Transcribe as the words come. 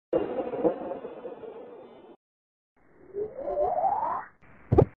Hey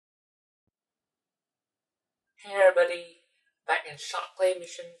everybody, back in Short Play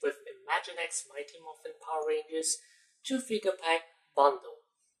Mission with Imaginext Mighty Morphin Power Rangers 2-figure pack bundle.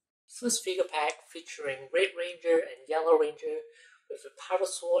 First figure pack featuring Red Ranger and Yellow Ranger with the Power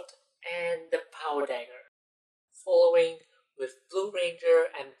Sword and the Power Dagger. Following with Blue Ranger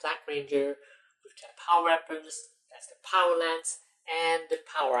and Black Ranger with their power weapons, that's the Power Lance and the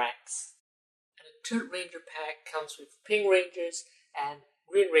Power Axe. And the third Ranger pack comes with Pink Rangers and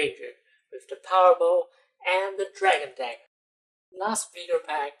Green Ranger with the Power Bow and the Dragon Dagger. Last figure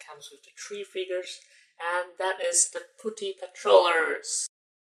pack comes with the 3 figures, and that is the Putty Patrollers.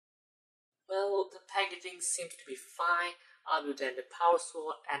 Well, the packaging seems to be fine, other than the Power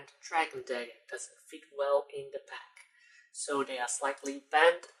Sword and the Dragon Dagger doesn't fit well in the pack, so they are slightly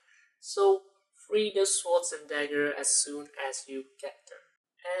bent. So free the swords and dagger as soon as you get them.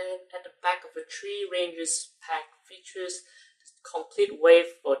 And at the back of the 3 Rangers pack features the complete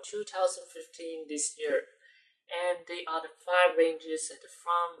wave for 2015 this year. And they are the 5 Rangers at the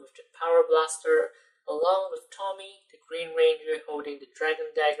front with the Power Blaster, along with Tommy, the Green Ranger holding the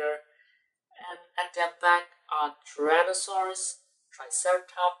Dragon Dagger. And at their back are Tyrannosaurus,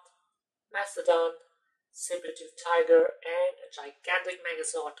 Triceratops, Mastodon, Saber-toothed Tiger, and a gigantic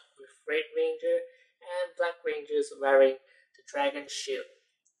Megazord with Red Ranger and Black Rangers wearing the Dragon Shield.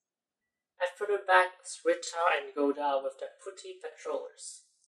 At further back is Rita and Goda with their Putty Patrollers.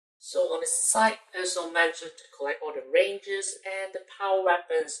 So on the side, as I mentioned, to collect all the Rangers and the power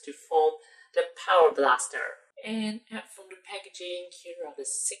weapons to form the Power Blaster. And from the packaging, here are the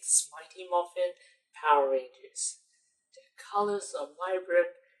 6 Mighty Morphin Power Rangers. Their colors are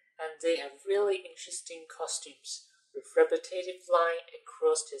vibrant and they have really interesting costumes with repetitive line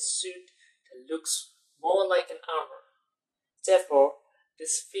across their suit that looks more like an armor. Therefore,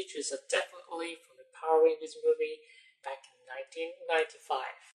 these features are definitely from the Power Rangers movie back in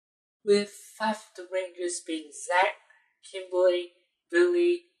 1995. With 5 of the Rangers being Zack, Kimberly,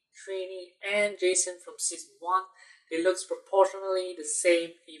 Billy, Trini, and Jason from Season 1, they look proportionally the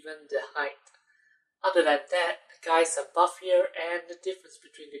same, even the height. Other than that, the guys are buffier and the difference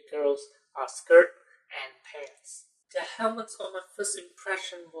between the girls are skirt and pants. The helmets on my first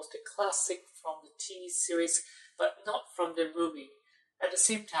impression was the classic from the TV series, but not from the movie. At the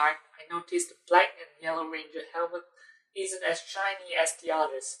same time, I noticed the Black and Yellow Ranger helmet isn't as shiny as the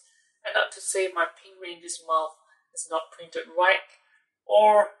others. And not to say my Pink Ranger's mouth is not printed right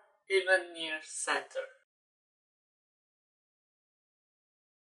or even near center.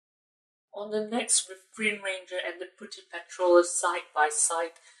 On the next with Green Ranger and the Putty Patroller side by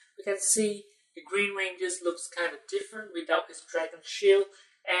side, we can see the Green Ranger looks kind of different without his dragon shield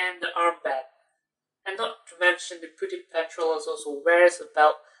and the armband. And not to mention the Putty Patroller also wears a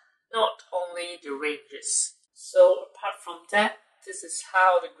belt, not only the Rangers. So apart from that, this is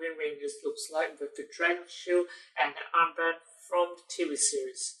how the Green Rangers looks like with the Dragon Shield and the armband from the TV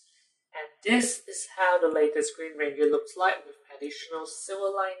series. And this is how the latest Green Ranger looks like with additional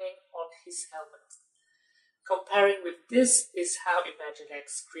silver lining on his helmet. Comparing with this is how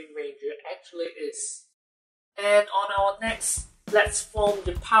Imaginext Green Ranger actually is. And on our next, let's form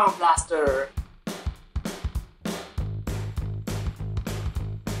the Power Blaster.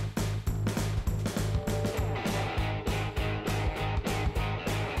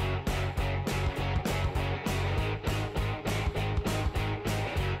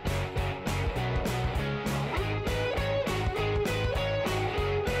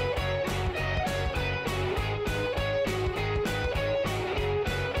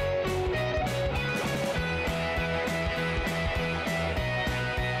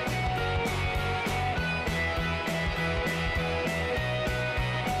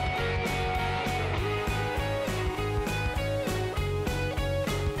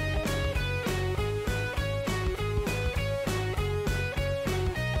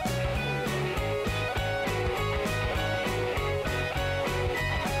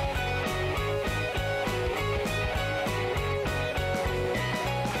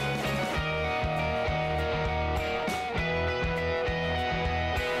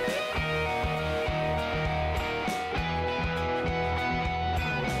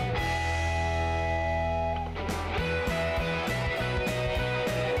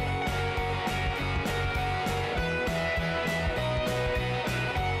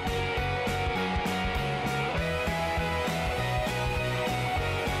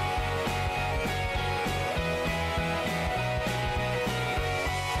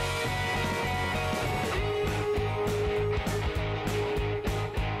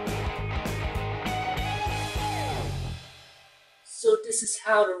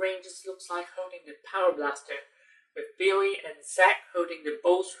 how the Rangers looks like holding the Power Blaster, with Billy and Zack holding the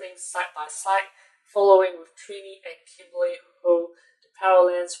bowstrings side by side, following with Trini and Kimberly hold the Power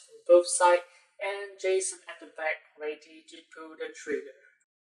Lance from both sides, and Jason at the back ready to pull the trigger.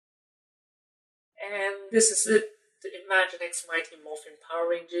 And this is it, the Imaginext Mighty Morphin Power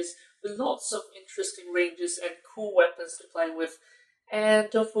Rangers, with lots of interesting ranges and cool weapons to play with.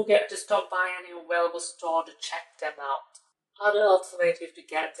 And don't forget to stop by any available store to check them out. Other alternatives to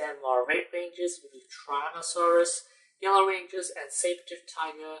get them are Red Rangers with the Tyrannosaurus, Yellow Rangers and Saber-Tooth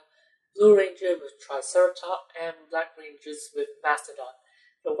Tiger, Blue Ranger with Triceratops, and Black Rangers with Mastodon.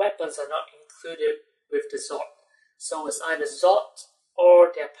 The weapons are not included with the Zord, so it's either Zord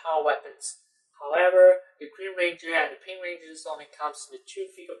or their power weapons. However, the Green Ranger and the Pink Rangers only comes in the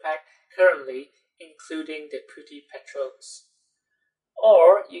 2-figure pack currently, including the Pretty Patrols.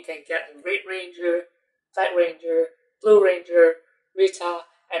 Or you can get the Red Ranger, Black Ranger, Blue Ranger, Rita,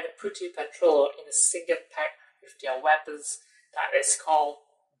 and the Pretty Patrol in a single pack with their weapons that is called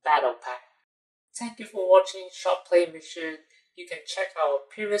Battle Pack. Thank you for watching Short Play Mission. You can check our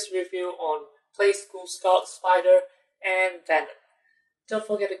previous review on Playskool, Scout, Spider, and Venom. Don't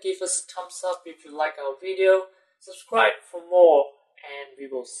forget to give us a thumbs up if you like our video, subscribe for more, and we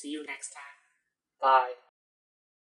will see you next time. Bye.